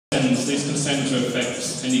sends, these can send to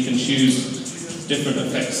effects, and you can choose different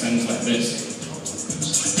effect sends like this.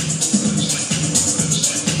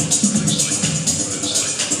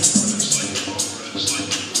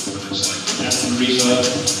 Add some reverb.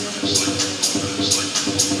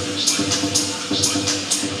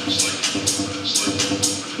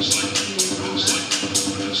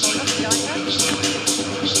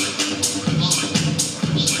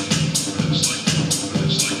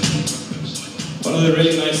 One of the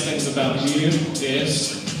really nice things about View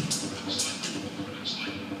is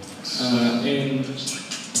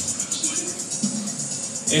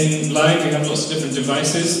in Live you have lots of different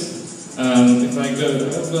devices. If I go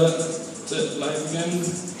over to Live again,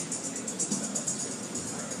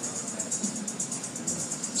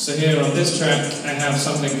 so here on this track I have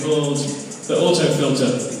something called the auto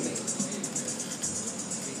filter.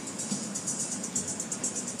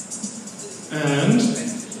 And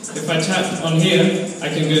if I tap on here, I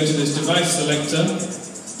can go to this device selector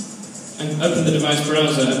and open the device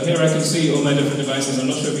browser, and here I can see all my different devices. I'm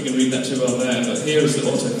not sure if you can read that too well there, but here is the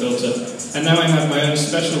auto filter. And now I have my own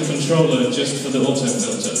special controller just for the auto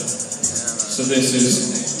filter. So this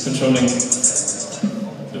is controlling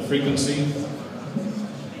the frequency,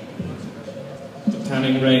 the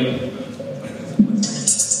panning rate.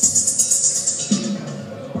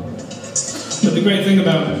 But the great thing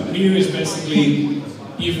about View is basically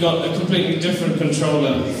you've got a completely different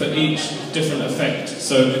controller for each different effect.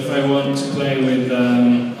 So if I want to play with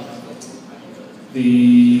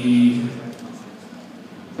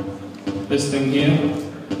this thing here,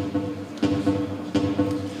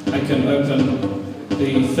 I can open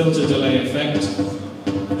the filter delay effect.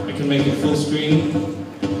 I can make it full screen.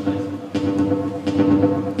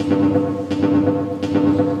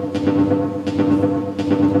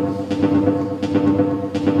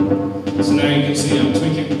 So now you can see I'm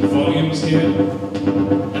tweaking volumes here,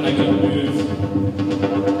 and I can move